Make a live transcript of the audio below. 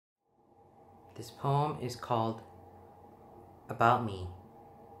This poem is called About Me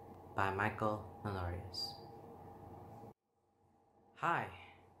by Michael Lanurias. Hi,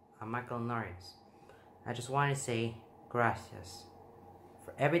 I'm Michael Lanurias. I just want to say gracias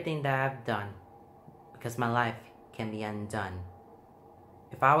for everything that I've done, because my life can be undone.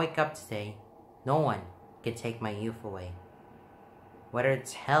 If I wake up today, no one can take my youth away. Whether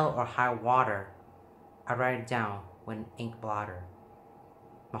it's hell or high water, I write it down with an ink blotter.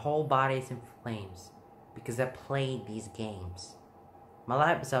 My whole body is in flames because I played these games. My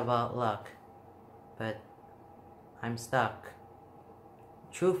life is about luck, but I'm stuck.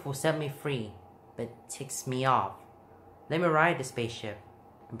 Truth will set me free, but it ticks me off. Let me ride the spaceship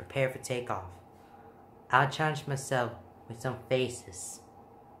and prepare for takeoff. I'll challenge myself with some faces,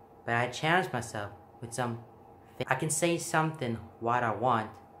 but I challenge myself with some I can say something what I want,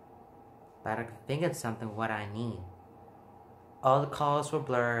 but I can think of something what I need. All the calls were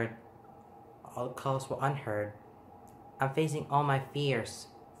blurred, all the calls were unheard. I'm facing all my fears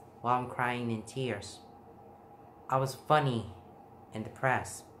while I'm crying in tears. I was funny and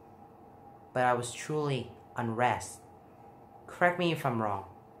depressed, but I was truly unrest. Correct me if I'm wrong.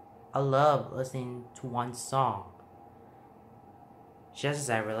 I love listening to one song. Just as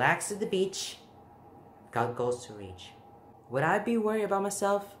I relax at the beach, God goes to reach. Would I be worried about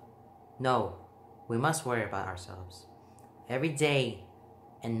myself? No, we must worry about ourselves. Every day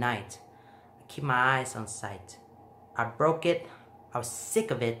and night, I keep my eyes on sight. I broke it, I was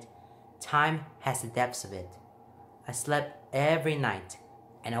sick of it. Time has the depths of it. I slept every night,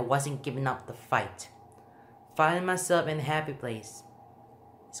 and I wasn't giving up the fight. Finding myself in a happy place.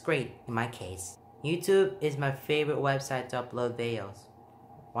 It's great in my case. YouTube is my favorite website to upload videos.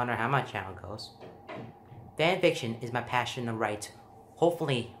 Wonder how my channel goes. Fan fiction is my passion to write.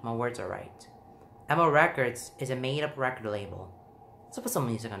 Hopefully my words are right. MO Records is a made-up record label. So put some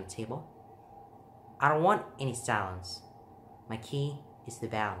music on the table. I don't want any silence. My key is the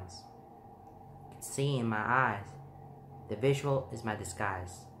balance. I can see in my eyes. The visual is my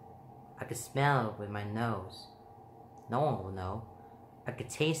disguise. I can smell it with my nose. No one will know. I could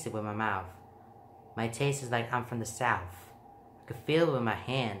taste it with my mouth. My taste is like I'm from the south. I could feel it with my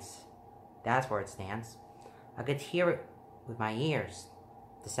hands. That's where it stands. I could hear it with my ears.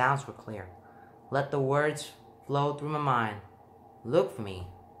 The sounds were clear. Let the words flow through my mind. Look for me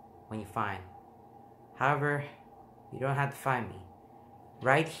when you find. However, you don't have to find me.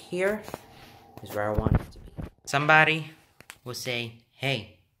 Right here is where I want it to be. Somebody will say,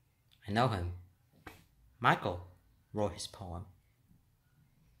 hey, I know him. Michael wrote his poem.